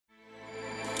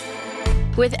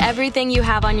With everything you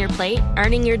have on your plate,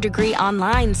 earning your degree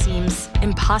online seems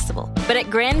impossible. But at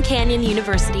Grand Canyon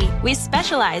University, we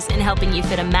specialize in helping you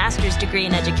fit a master's degree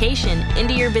in education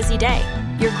into your busy day.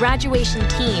 Your graduation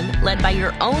team, led by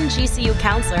your own GCU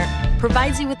counselor,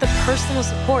 provides you with the personal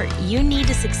support you need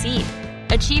to succeed.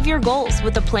 Achieve your goals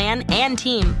with a plan and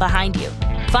team behind you.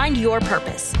 Find your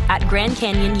purpose at Grand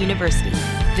Canyon University.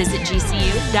 Visit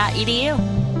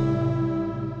gcu.edu.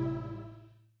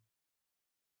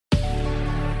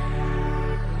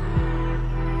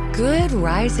 Good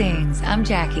risings. I'm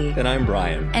Jackie. And I'm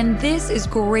Brian. And this is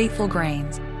Grateful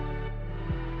Grains.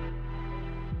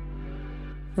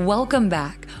 Welcome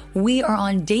back. We are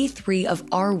on day 3 of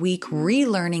our week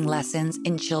relearning lessons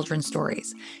in children's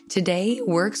stories. Today,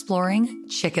 we're exploring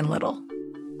Chicken Little.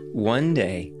 One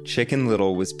day, Chicken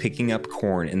Little was picking up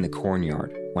corn in the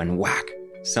cornyard when whack,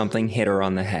 something hit her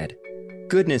on the head.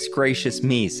 Goodness gracious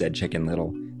me, said Chicken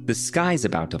Little. The sky's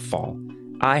about to fall.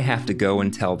 I have to go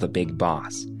and tell the big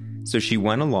boss. So she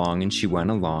went along and she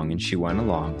went along and she went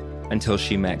along until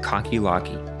she met Cocky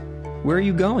Locky. Where are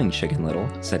you going, Chicken Little?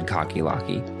 Said Cocky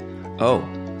Locky. Oh,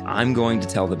 I'm going to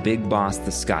tell the big boss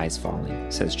the sky's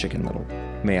falling, says Chicken Little.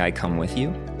 May I come with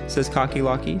you? Says Cocky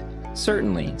Locky.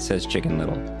 Certainly, says Chicken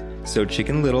Little. So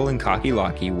Chicken Little and Cocky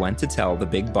Locky went to tell the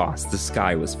big boss the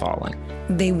sky was falling.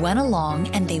 They went along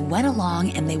and they went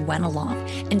along and they went along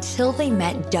until they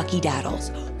met Ducky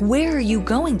Daddles. Where are you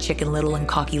going, Chicken Little and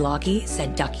Cocky Locky?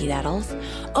 Said Ducky Daddles.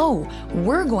 Oh,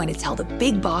 we're going to tell the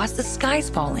big boss the sky's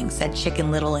falling, said Chicken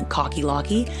Little and Cocky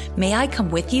Locky. May I come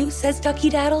with you, says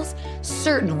Ducky Daddles.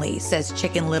 Certainly, says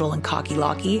Chicken Little and Cocky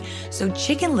Locky. So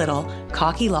Chicken Little,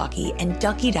 Cocky Locky, and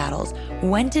Ducky Daddles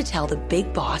went to tell the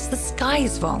big boss the sky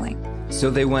is falling. So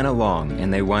they went along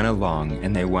and they went along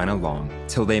and they went along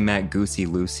till they met Goosey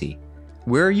Lucy.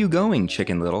 Where are you going,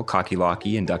 Chicken Little, Cocky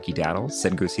Locky, and Ducky Daddles?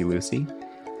 Said Goosey Lucy.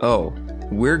 Oh,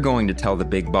 we're going to tell the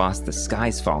big boss the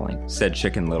sky's falling, said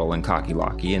Chicken Little and Cocky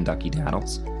Locky and Ducky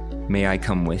Daddles. May I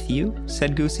come with you?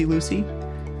 Said Goosey Lucy.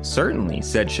 Certainly,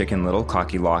 said Chicken Little,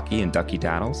 Cocky Locky, and Ducky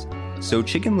Daddles. So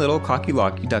Chicken Little, Cocky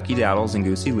Locky, Ducky Daddles, and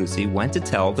Goosey Lucy went to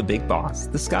tell the big boss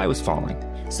the sky was falling.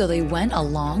 So they went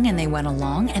along and they went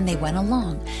along and they went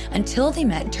along until they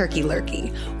met Turkey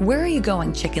Lurkey. Where are you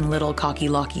going, Chicken Little, Cocky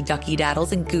Locky, Ducky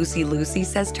Daddles, and Goosey Lucy,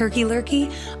 says Turkey Lurkey.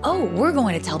 Oh, we're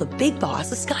going to tell the big boss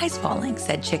the sky's falling,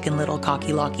 said Chicken Little,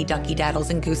 Cocky Locky, Ducky Daddles,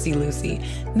 and Goosey Lucy.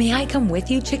 May I come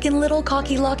with you, Chicken Little,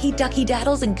 Cocky Locky, Ducky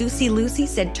Daddles, and Goosey Lucy,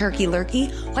 said Turkey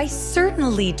Lurkey. Why,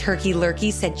 certainly, Turkey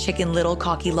Lurkey, said Chicken Little,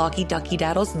 Cocky Locky, Ducky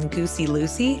Daddles, and Goosey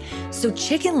Lucy. So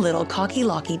Chicken Little, Cocky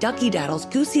Locky, Ducky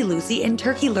Daddles, Goosey Lucy, and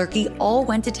Turkey Lurkey all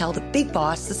went to tell the big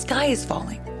boss the sky is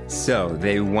falling. So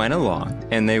they went along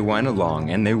and they went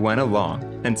along and they went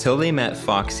along until they met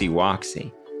Foxy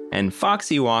Woxy. And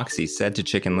Foxy Woxy said to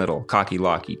Chicken Little, Cocky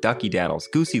Locky, Ducky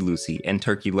Daddles, Goosey Lucy, and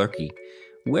Turkey Lurkey,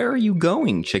 where are you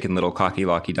going, Chicken Little, Cocky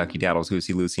Locky, Ducky Daddles,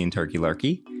 Goosey Lucy, and Turkey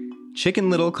Lurkey?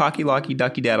 Chicken Little, Cocky Locky,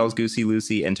 Ducky Daddles, Goosey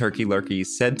Lucy, and Turkey Lurkey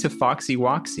said to Foxy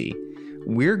Woxy,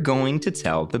 we're going to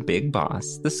tell the big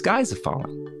boss the sky's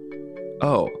falling.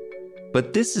 Oh,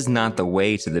 but this is not the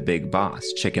way to the big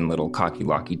boss, Chicken Little, Cocky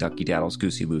Locky, Ducky Daddles,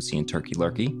 Goosey Lucy, and Turkey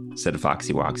Lurkey, said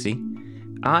Foxy Woxy.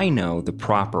 I know the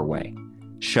proper way.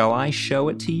 Shall I show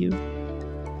it to you?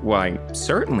 Why,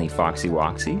 certainly, Foxy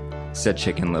Woxy, said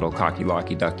Chicken Little, Cocky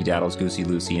Locky, Ducky Daddles, Goosey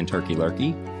Lucy, and Turkey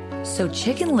Lurkey. So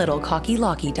Chicken Little, Cocky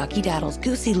Locky, Ducky Daddles,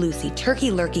 Goosey Lucy,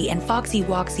 Turkey Lurkey, and Foxy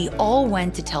Woxy all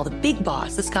went to tell the big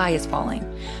boss the sky is falling.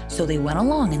 So they went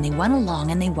along and they went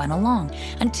along and they went along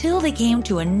until they came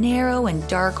to a narrow and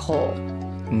dark hole.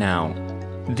 Now,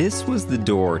 this was the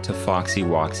door to Foxy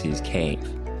Woxy's cave.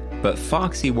 But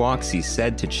Foxy Woxy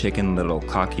said to Chicken Little,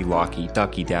 Cocky Locky,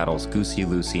 Ducky Daddles, Goosey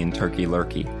Lucy, and Turkey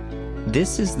Lurkey,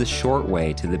 this is the short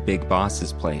way to the big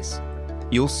boss's place.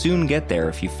 You'll soon get there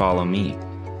if you follow me.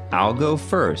 I'll go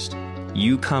first.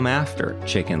 You come after,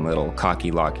 Chicken Little,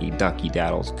 Cocky Locky, Ducky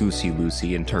Daddles, Goosey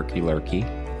Lucy, and Turkey Lurkey.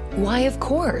 Why, of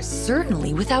course,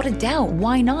 certainly, without a doubt,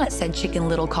 why not, said Chicken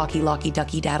Little, Cocky Locky,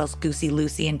 Ducky Daddles, Goosey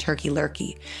Lucy, and Turkey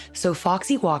Lurkey. So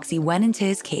Foxy Woxy went into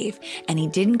his cave, and he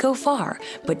didn't go far,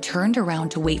 but turned around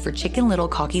to wait for Chicken Little,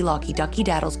 Cocky Locky, Ducky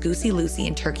Daddles, Goosey Lucy,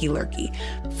 and Turkey Lurkey.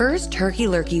 First, Turkey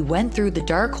Lurkey went through the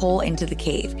dark hole into the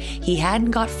cave. He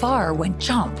hadn't got far when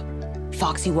chomp!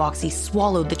 Foxy Woxy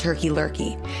swallowed the Turkey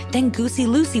Lurkey. Then Goosey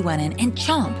Lucy went in and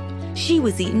chomp! She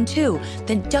was eaten too.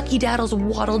 Then Ducky Daddles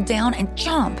waddled down and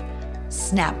chomp!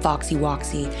 Snap, Foxy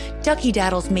Woxy. Ducky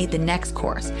Daddles made the next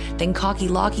course. Then Cocky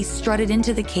Locky strutted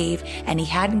into the cave, and he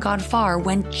hadn't gone far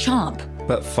when chomp!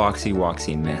 But Foxy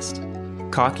Woxy missed.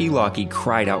 Cocky Locky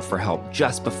cried out for help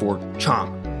just before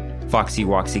chomp! Foxy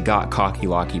Woxy got Cocky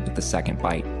Locky with the second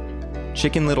bite.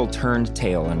 Chicken Little turned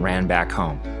tail and ran back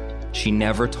home. She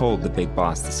never told the big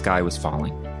boss the sky was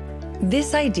falling.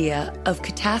 This idea of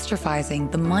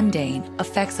catastrophizing the mundane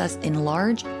affects us in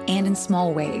large and in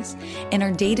small ways. In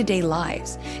our day-to-day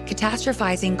lives,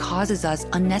 catastrophizing causes us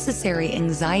unnecessary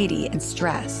anxiety and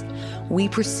stress. We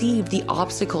perceive the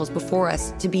obstacles before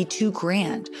us to be too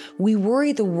grand. We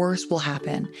worry the worst will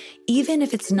happen. Even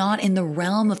if it's not in the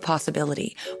realm of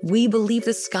possibility, we believe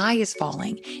the sky is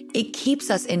falling. It keeps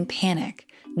us in panic.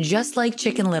 Just like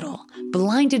Chicken Little,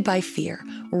 blinded by fear,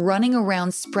 running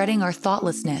around spreading our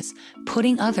thoughtlessness,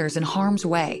 putting others in harm's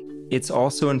way. It's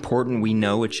also important we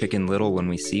know a Chicken Little when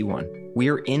we see one. We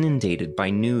are inundated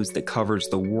by news that covers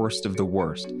the worst of the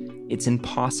worst. It's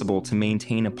impossible to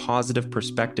maintain a positive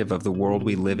perspective of the world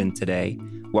we live in today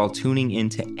while tuning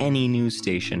into any news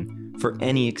station for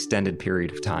any extended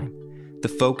period of time. The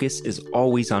focus is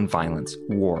always on violence,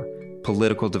 war,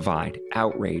 political divide,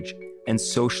 outrage, and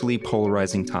socially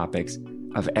polarizing topics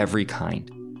of every kind.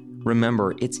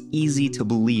 Remember, it's easy to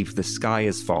believe the sky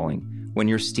is falling when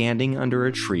you're standing under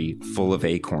a tree full of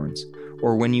acorns,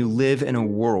 or when you live in a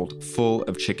world full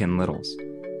of Chicken Littles.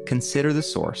 Consider the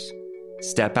source.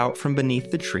 Step out from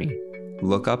beneath the tree,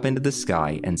 look up into the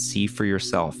sky, and see for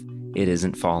yourself it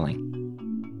isn't falling.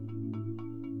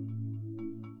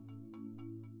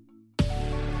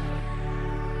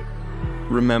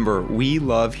 Remember, we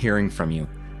love hearing from you.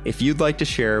 If you'd like to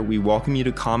share, we welcome you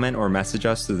to comment or message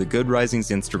us through the Good Risings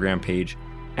Instagram page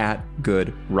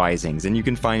 @GoodRisings, and you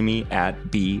can find me at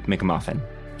B McMuffin.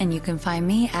 And you can find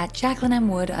me at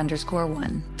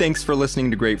JacquelineMWood_1. Thanks for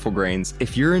listening to Grateful Grains.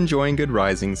 If you're enjoying Good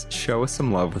Risings, show us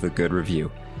some love with a good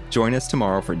review. Join us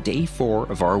tomorrow for day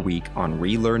 4 of our week on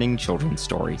relearning children's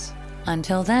stories.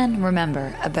 Until then,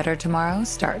 remember, a better tomorrow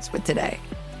starts with today.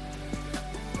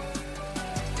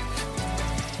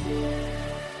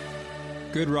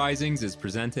 Good Risings is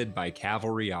presented by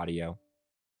Cavalry Audio.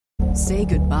 Say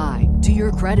goodbye to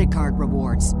your credit card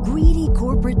rewards. Greedy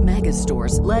corporate mega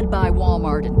stores, led by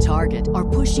Walmart and Target, are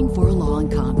pushing for a law in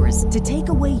Congress to take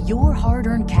away your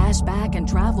hard-earned cash back and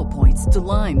travel points to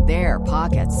line their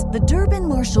pockets. The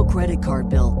Durbin-Marshall credit card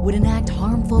bill would enact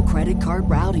harmful credit card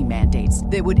routing mandates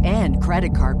that would end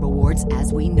credit card rewards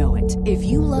as we know it. If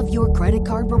you love your credit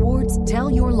card rewards,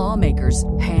 tell your lawmakers,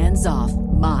 hands off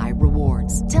my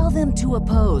rewards. Tell them to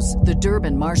oppose the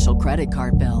Durbin-Marshall credit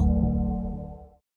card bill.